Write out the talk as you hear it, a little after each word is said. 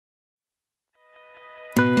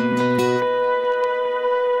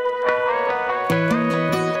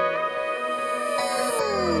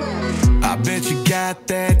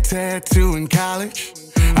tattoo in college.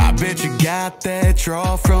 I bet you got that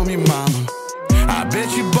drawl from your mama. I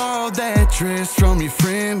bet you borrowed that dress from your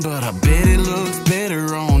friend, but I bet it looks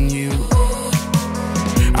better on you.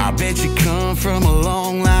 I bet you come from a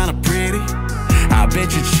long line of pretty. I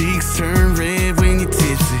bet your cheeks turn red when you're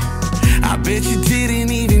tipsy. I bet you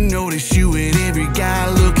didn't even notice you had every guy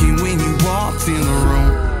looking when you walked in the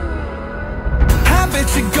room. I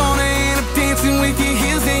bet you're gonna end up dancing with your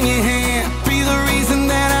heels in your hand, be the reason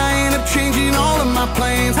that I end up changing all of my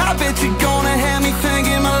plans. I bet you're gonna have me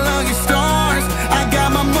thanking my lucky stars. I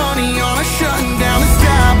got my money on a shutting down the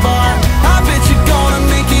sky bar. I bet you're gonna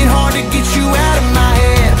make it hard to get you out of my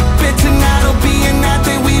head. Bet tonight'll be a night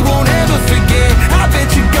that we won't ever forget. I bet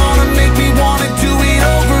you're gonna make me wanna do it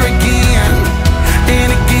over again and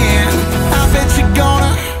again. I bet you're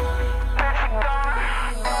gonna.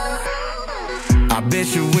 I bet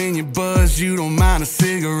you when you buzz you don't mind a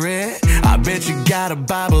cigarette. I bet you got a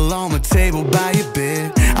Bible on the table by your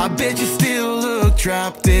bed. I bet you still look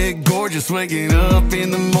drop dead gorgeous, waking up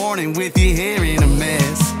in the morning with your hair in a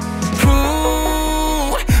mess.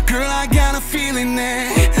 Ooh, girl, I got a feeling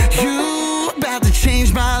that you about to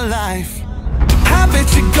change my life. I bet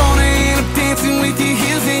you're gonna end up dancing with your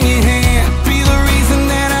heels in your hand, be the reason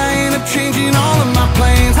that I end up changing all of my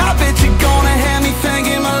plans. I bet you're gonna have me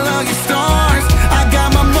thanking my lucky stars. I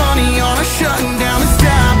got my money on a shutting down the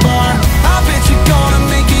sky bar. I bet you're gonna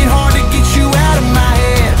make it hard to get you out of my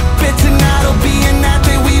head. Bet tonight'll be a night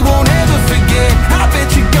that we won't ever forget. I bet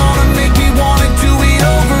you're gonna make me wanna do it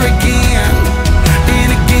over again and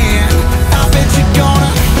again. I bet you're gonna.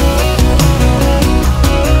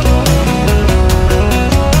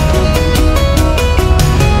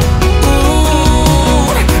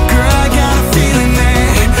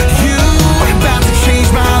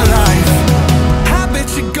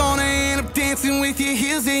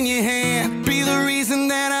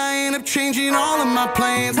 Changing all of my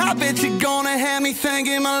plans. I bet you're gonna have me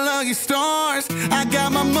thanking my lucky stars. I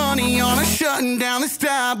got my money on a shutting down the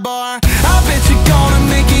sky bar. I bet you're gonna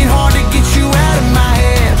make it hard to get you out of my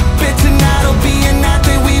head.